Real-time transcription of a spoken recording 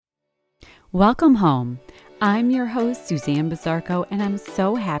Welcome home. I'm your host, Suzanne Bizarco, and I'm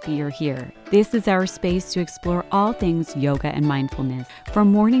so happy you're here. This is our space to explore all things yoga and mindfulness,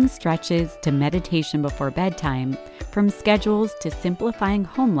 from morning stretches to meditation before bedtime, from schedules to simplifying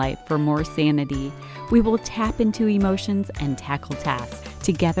home life for more sanity. We will tap into emotions and tackle tasks.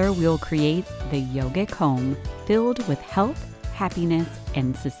 Together, we will create the yogic home filled with health, happiness,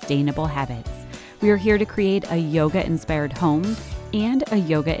 and sustainable habits. We are here to create a yoga-inspired home and a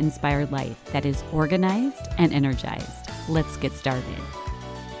yoga-inspired life that is organized and energized. Let's get started.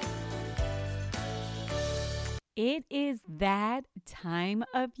 It is that time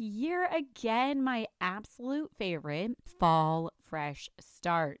of year again, my absolute favorite, fall fresh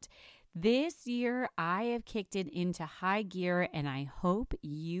start. This year, I have kicked it into high gear, and I hope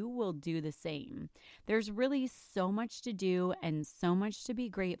you will do the same. There's really so much to do and so much to be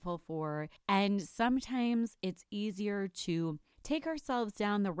grateful for, and sometimes it's easier to take ourselves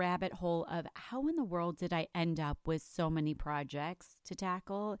down the rabbit hole of how in the world did I end up with so many projects to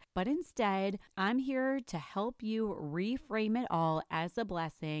tackle? But instead, I'm here to help you reframe it all as a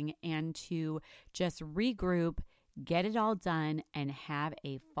blessing and to just regroup, get it all done, and have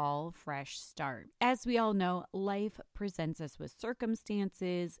a fall fresh start. As we all know, life presents us with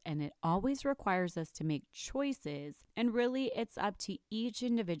circumstances, and it always requires us to make choices. And really, it's up to each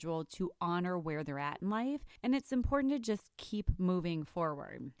individual to honor where they're at in life, and it's important to just keep moving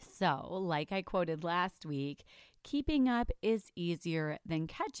forward. So, like I quoted last week, keeping up is easier than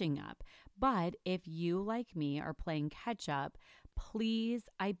catching up. But if you, like me, are playing catch up, please,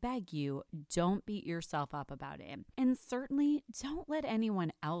 I beg you, don't beat yourself up about it. And certainly don't let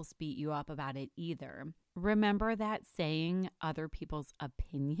anyone else beat you up about it either. Remember that saying, other people's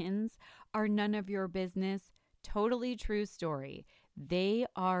opinions are none of your business? Totally true story. They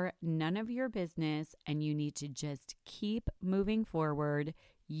are none of your business, and you need to just keep moving forward.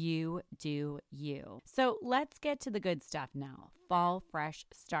 You do you. So let's get to the good stuff now. Fall fresh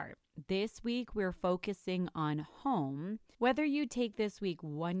start. This week, we're focusing on home. Whether you take this week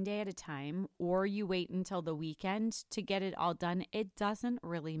one day at a time or you wait until the weekend to get it all done, it doesn't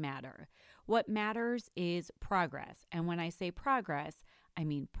really matter. What matters is progress. And when I say progress, I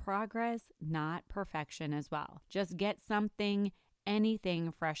mean progress, not perfection as well. Just get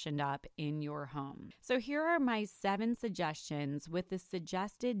anything freshened up in your home. So here are my 7 suggestions with the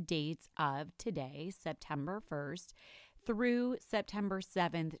suggested dates of today, September 1st, through September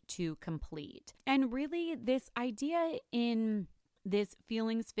 7th to complete. And really, this idea in this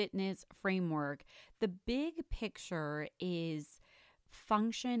feelings fitness framework, the big picture is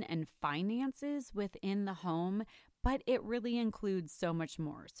function and finances within the home, but it really includes so much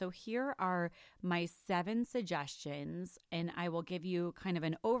more. So here are my 7 suggestions, and I will give you kind of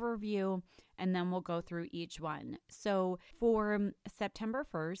an overview, and then we'll go through each one. So for September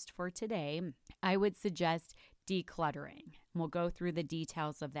 1st, for today, I would suggest decluttering. We'll go through the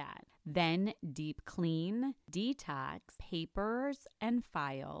details of that. Then deep clean, detox, papers and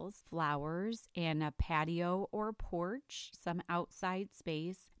files, flowers, and a patio or porch, some outside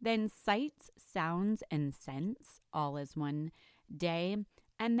space. Then sights, sounds, and scents, all as one day.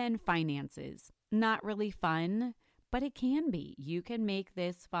 And then finances. Not really fun, but it can be. You can make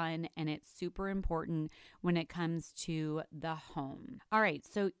this fun, and it's super important when it comes to the home. All right,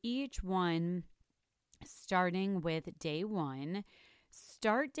 so each one, starting with day 1,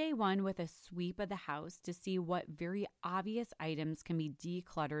 start day 1 with a sweep of the house to see what very obvious items can be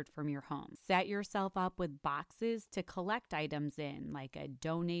decluttered from your home. Set yourself up with boxes to collect items in, like a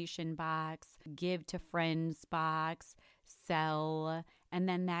donation box, give to friends box, sell, and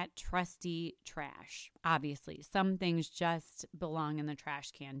then that trusty trash. Obviously, some things just belong in the trash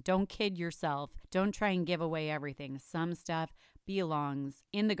can. Don't kid yourself. Don't try and give away everything. Some stuff belongs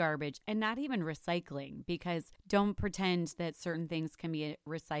in the garbage, and not even recycling, because don't pretend that certain things can be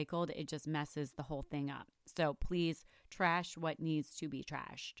recycled. It just messes the whole thing up. So please trash what needs to be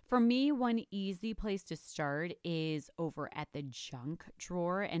trashed. For me, one easy place to start is over at the junk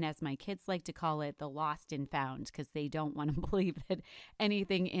drawer. And as my kids like to call it, the lost and found, because they don't want to believe that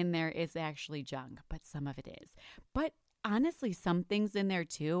anything in there is actually junk, but some of it is. But honestly, some things in there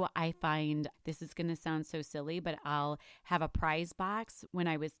too, I find, this is going to sound so silly, but I'll have a prize box when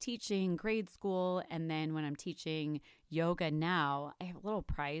I was teaching grade school. And then when I'm teaching yoga now, I have a little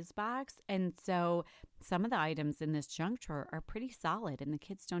prize box. And so some of the items in this junk drawer are pretty solid, and the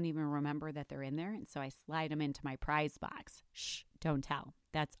kids don't even remember that they're in there. And so I slide them into my prize box. Shh, don't tell.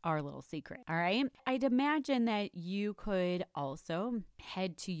 That's our little secret. All right. I'd imagine that you could also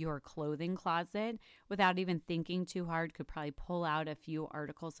head to your clothing closet without even thinking too hard. Could probably pull out a few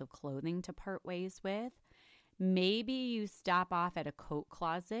articles of clothing to part ways with. Maybe you stop off at a coat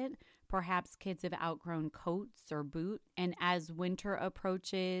closet, Perhaps kids have outgrown coats or boot, and as winter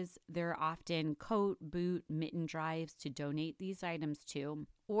approaches, there are often coat, boot, mitten drives to donate these items to.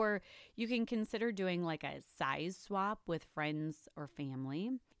 Or you can consider doing like a size swap with friends or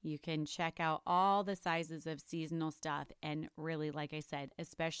family. You can check out all the sizes of seasonal stuff, and really, like I said,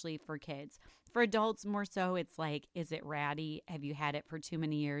 especially for kids. For adults, more so, it's like, is it ratty? Have you had it for too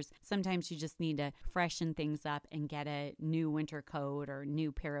many years? Sometimes you just need to freshen things up and get a new winter coat or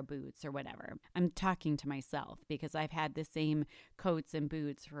new pair of boots or whatever. I'm talking to myself because I've had the same coats and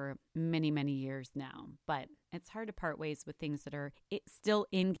boots for many, many years now. But it's hard to part ways with things that are still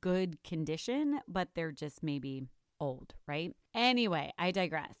in good condition, but they're just maybe old, right? Anyway, I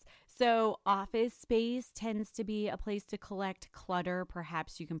digress. So office space tends to be a place to collect clutter.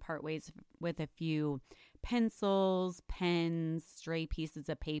 Perhaps you can part ways with a few pencils, pens, stray pieces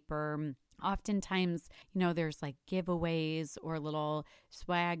of paper. Oftentimes, there's like giveaways or little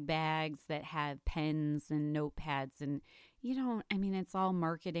swag bags that have pens and notepads, and it's all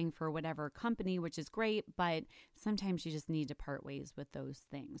marketing for whatever company, which is great, but sometimes you just need to part ways with those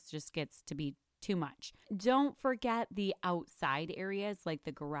things. It just gets to be too much. Don't forget the outside areas like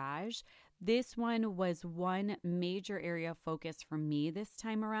the garage. This one was one major area of focus for me this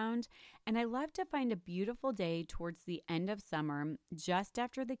time around, and I love to find a beautiful day towards the end of summer, just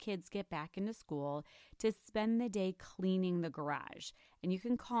after the kids get back into school, to spend the day cleaning the garage. And you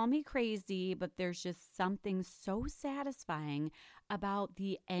can call me crazy, but there's just something so satisfying about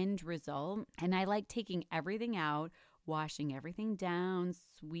the end result, and I like taking everything out, washing everything down,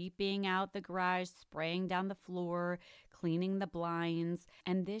 sweeping out the garage, spraying down the floor, cleaning the blinds.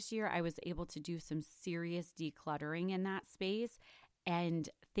 And this year I was able to do some serious decluttering in that space, and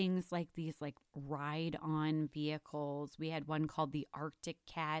things like these like ride-on vehicles. We had one called the Arctic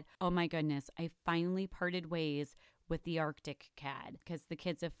Cat. Oh my goodness, I finally parted ways with the Arctic Cat because the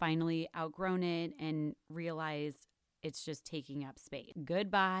kids have finally outgrown it and realized it's just taking up space.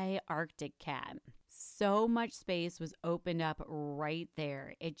 Goodbye, Arctic Cat. So much space was opened up right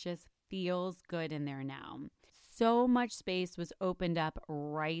there. It just feels good in there now. So much space was opened up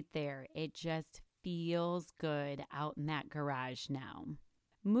right there. It just feels good out in that garage now.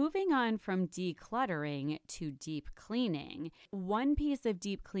 Moving on from decluttering to deep cleaning, one piece of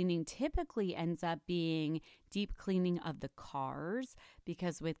deep cleaning typically ends up being deep cleaning of the cars,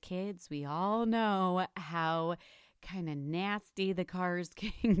 because with kids, we all know how kind of nasty the cars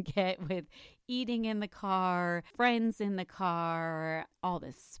can get with eating in the car, friends in the car, all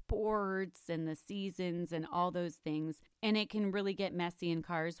the sports and the seasons and all those things. And it can really get messy in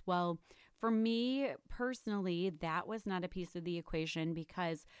cars. Well, for me personally, that was not a piece of the equation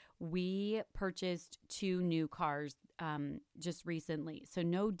because we purchased 2 new cars just recently. So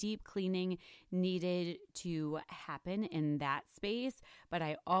no deep cleaning needed to happen in that space, but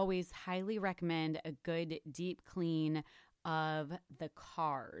I always highly recommend a good deep clean of the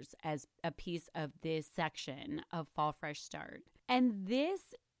cars as a piece of this section of Fall Fresh Start. And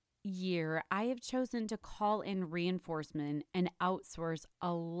this year, I have chosen to call in reinforcement and outsource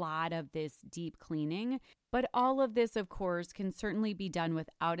a lot of this deep cleaning. But all of this, of course, can certainly be done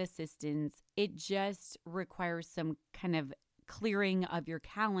without assistance. It just requires some kind of clearing of your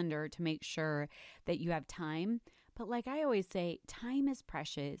calendar to make sure that you have time. But like I always say, time is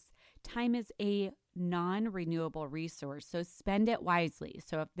precious. Time is a non-renewable resource, so spend it wisely.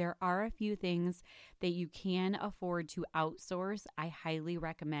 So if there are a few things that you can afford to outsource, I highly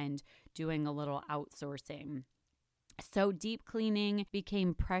recommend doing a little outsourcing. So deep cleaning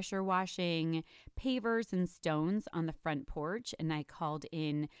became pressure washing pavers and stones on the front porch, and I called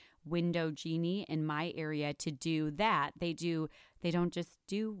in Window Genie in my area to do that. They don't just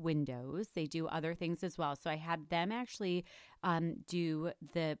do windows, they do other things as well. So I had them actually do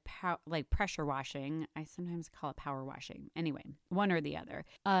the pressure washing. I sometimes call it power washing. Anyway, one or the other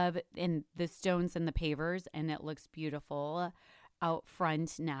in the stones and the pavers, and it looks beautiful out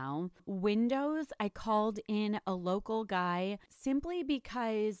front now. Windows, I called in a local guy simply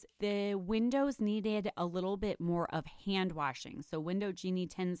because the windows needed a little bit more of hand washing. So Window Genie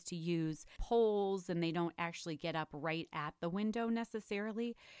tends to use poles and they don't actually get up right at the window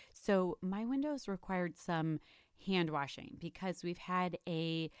necessarily. So my windows required some hand washing because we've had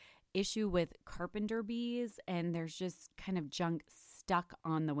a issue with carpenter bees and there's just kind of junk stuck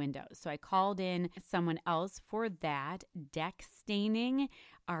on the windows. So I called in someone else for that. Deck staining.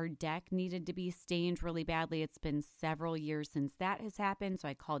 Our deck needed to be stained really badly. It's been several years since that has happened. So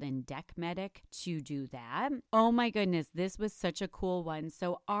I called in Deck Medic to do that. Oh my goodness, this was such a cool one.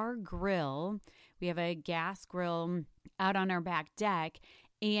 So our grill, we have a gas grill out on our back deck,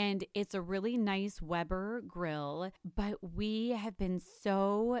 And it's a really nice Weber grill, but we have been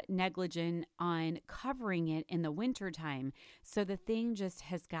so negligent on covering it in the wintertime. So the thing just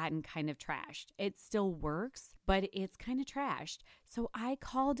has gotten kind of trashed. It still works, but it's kind of trashed. So I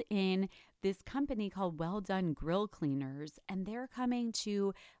called in this company called Well Done Grill Cleaners, and they're coming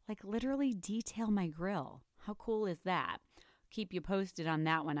to like literally detail my grill. How cool is that? Keep you posted on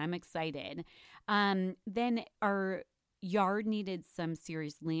that one. I'm excited. Then our yard needed some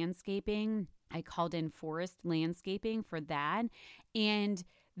serious landscaping. I called in Forest Landscaping for that. And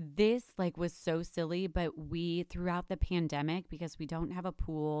this was so silly, but we, throughout the pandemic, because we don't have a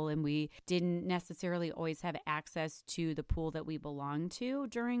pool and we didn't necessarily always have access to the pool that we belong to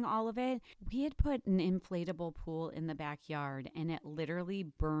during all of it, we had put an inflatable pool in the backyard, and it literally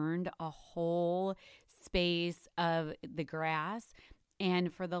burned a whole space of the grass.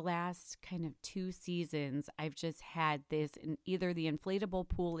 And for the last kind of 2 seasons, I've just had this, and either the inflatable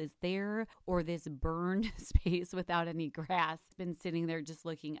pool is there or this burned space without any grass been sitting there just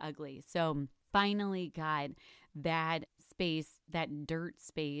looking ugly. So finally got that space, that dirt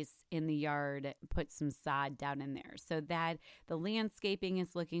space in the yard, put some sod down in there so that the landscaping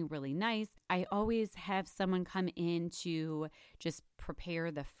is looking really nice. I always have someone come in to just prepare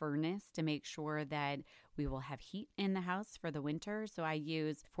the furnace to make sure that we will have heat in the house for the winter. So I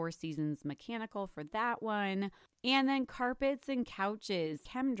use Four Seasons Mechanical for that one. And then carpets and couches.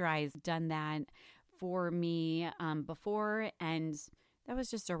 ChemDry's done that for me before, and that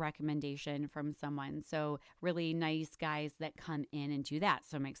was just a recommendation from someone. So really nice guys that come in and do that.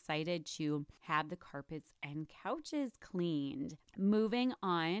 So I'm excited to have the carpets and couches cleaned. Moving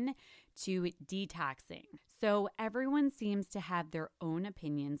on to detoxing. So everyone seems to have their own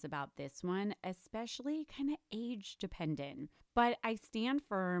opinions about this one, especially kind of age dependent. But I stand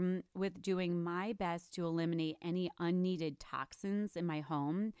firm with doing my best to eliminate any unneeded toxins in my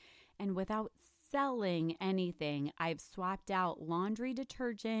home. And without selling anything, I've swapped out laundry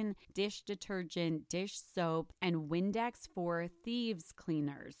detergent, dish soap, and Windex for Thieves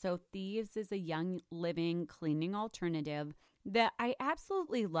cleaners. So Thieves is a Young Living cleaning alternative that I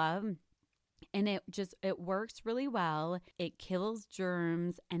absolutely love. And it works really well. It kills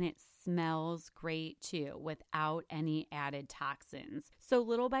germs and it smells great too without any added toxins. So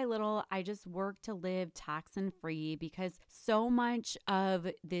little by little, I just work to live toxin free because so much of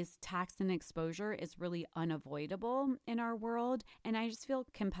this toxin exposure is really unavoidable in our world. And I just feel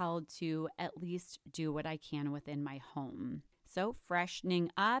compelled to at least do what I can within my home. So freshening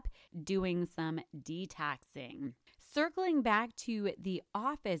up, doing some detoxing. Circling back to the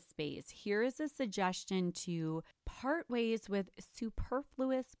office space, here is a suggestion to part ways with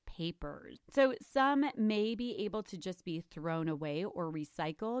superfluous papers. So some may be able to just be thrown away or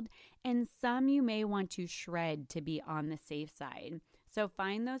recycled, and some you may want to shred to be on the safe side. So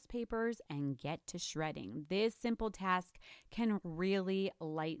find those papers and get to shredding. This simple task can really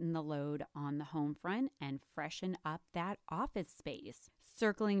lighten the load on the home front and freshen up that office space.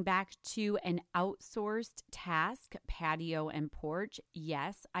 Circling back to an outsourced task, patio and porch.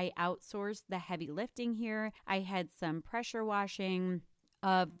 Yes, I outsourced the heavy lifting here. I had some pressure washing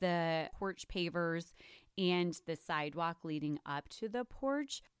of the porch pavers and the sidewalk leading up to the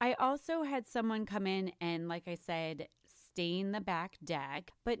porch. I also had someone come in and, like I said, stain the back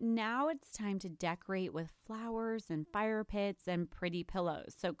deck, but now it's time to decorate with flowers and fire pits and pretty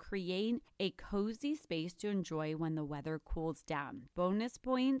pillows. So create a cozy space to enjoy when the weather cools down. Bonus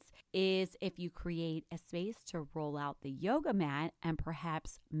points is if you create a space to roll out the yoga mat and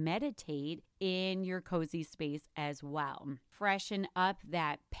perhaps meditate in your cozy space as well. Freshen up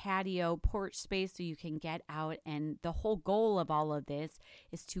that patio porch space so you can get out, and the whole goal of all of this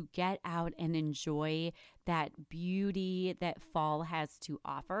is to get out and enjoy that beauty that fall has to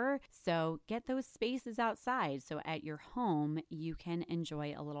offer. So get those spaces outside so at your home you can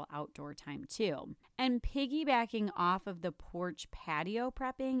enjoy a little outdoor time too. And piggybacking off of the porch patio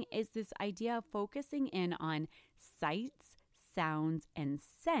prepping is this idea of focusing in on sights, sounds, and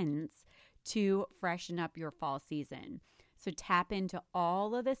scents to freshen up your fall season. So tap into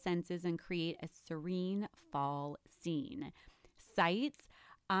all of the senses and create a serene fall scene. Sights,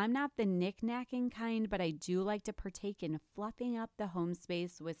 I'm not the knick-knacking kind, but I do like to partake in fluffing up the home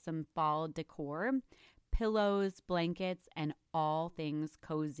space with some fall decor. Pillows, blankets, and all things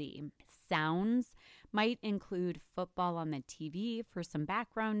cozy. Sounds might include football on the TV for some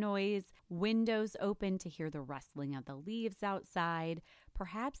background noise, windows open to hear the rustling of the leaves outside,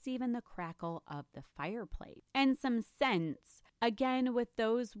 perhaps even the crackle of the fireplace, and some scents. Again, with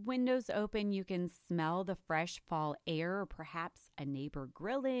those windows open, you can smell the fresh fall air, or perhaps a neighbor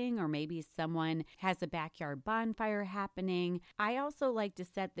grilling, or maybe someone has a backyard bonfire happening. I also like to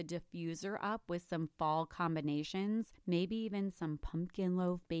set the diffuser up with some fall combinations, maybe even some pumpkin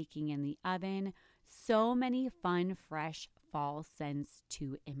loaf baking in the oven. So many fun, fresh fall scents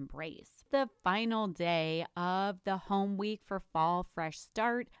to embrace. The final day of the home week for Fall Fresh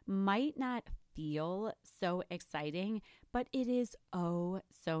Start might not feel so exciting, but it is oh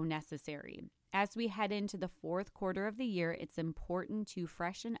so necessary. As we head into the fourth quarter of the year, it's important to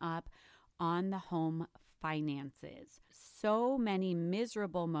freshen up on the home finances. So many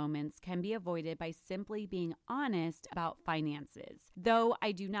miserable moments can be avoided by simply being honest about finances. Though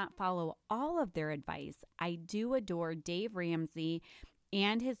I do not follow all of their advice, I do adore Dave Ramsey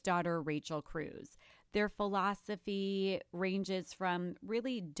and his daughter Rachel Cruz. Their philosophy ranges from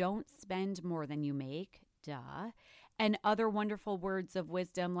really don't spend more than you make, and other wonderful words of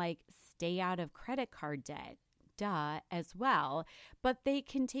wisdom like stay out of credit card debt, as well. But they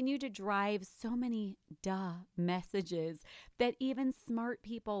continue to drive so many messages that even smart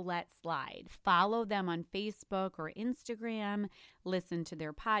people let slide. Follow them on Facebook or Instagram, listen to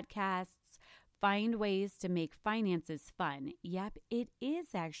their podcasts, find ways to make finances fun. Yep, it is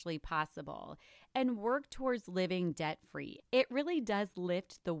actually possible. And work towards living debt-free. It really does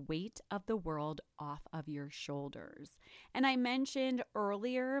lift the weight of the world off of your shoulders. And I mentioned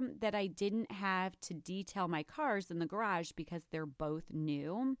earlier that I didn't have to detail my cars in the garage because they're both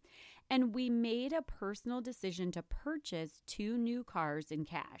new. And we made a personal decision to purchase 2 new cars in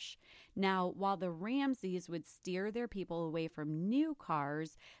cash. Now, while the Ramseys would steer their people away from new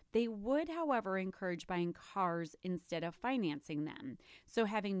cars, they would, however, encourage buying cars instead of financing them. So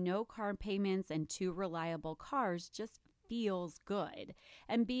having no car payments and 2 reliable cars just feels good.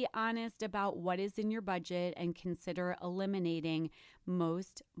 And be honest about what is in your budget and consider eliminating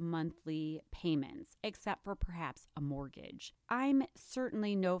most monthly payments, except for perhaps a mortgage. I'm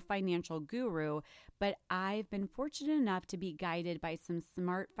certainly no financial guru, but I've been fortunate enough to be guided by some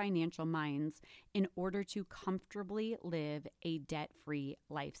smart financial minds in order to comfortably live a debt-free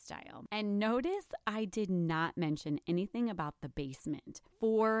lifestyle. And notice I did not mention anything about the basement.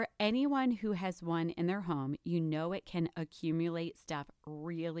 For anyone who has one in their home, you know it can accumulate stuff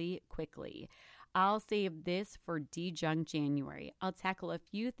really quickly. I'll save this for D-Junk January. I'll tackle a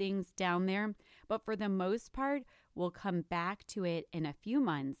few things down there, but for the most part, we'll come back to it in a few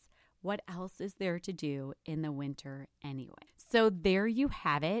months. What else is there to do in the winter anyway? So there you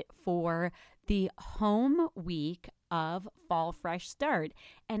have it for the home week of Fall Fresh Start.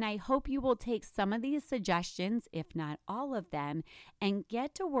 And I hope you will take some of these suggestions, if not all of them, and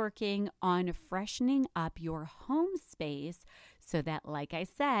get to working on freshening up your home space so that, like I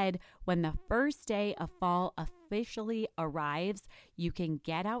said, when the first day of fall officially arrives, you can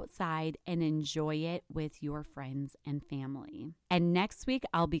get outside and enjoy it with your friends and family. And next week,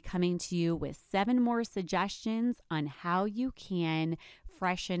 I'll be coming to you with 7 more suggestions on how you can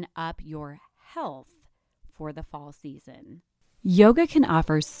freshen up your health for the fall season. Yoga can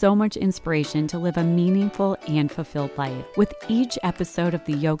offer so much inspiration to live a meaningful and fulfilled life. With each episode of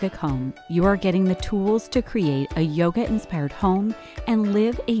the Yogic Home, you are getting the tools to create a yoga-inspired home and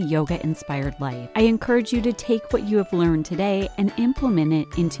live a yoga-inspired life. I encourage you to take what you have learned today and implement it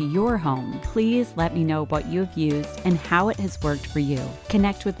into your home. Please let me know what you have used and how it has worked for you.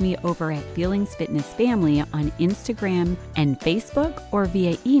 Connect with me over at Feelings Fitness Family on Instagram and Facebook, or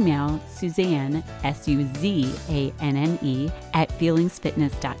via email Suzanne, Suzanne, at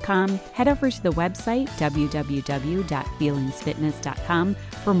feelingsfitness.com. Head over to the website www.feelingsfitness.com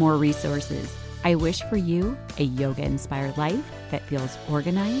for more resources. I wish for you a yoga-inspired life that feels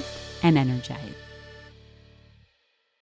organized and energized.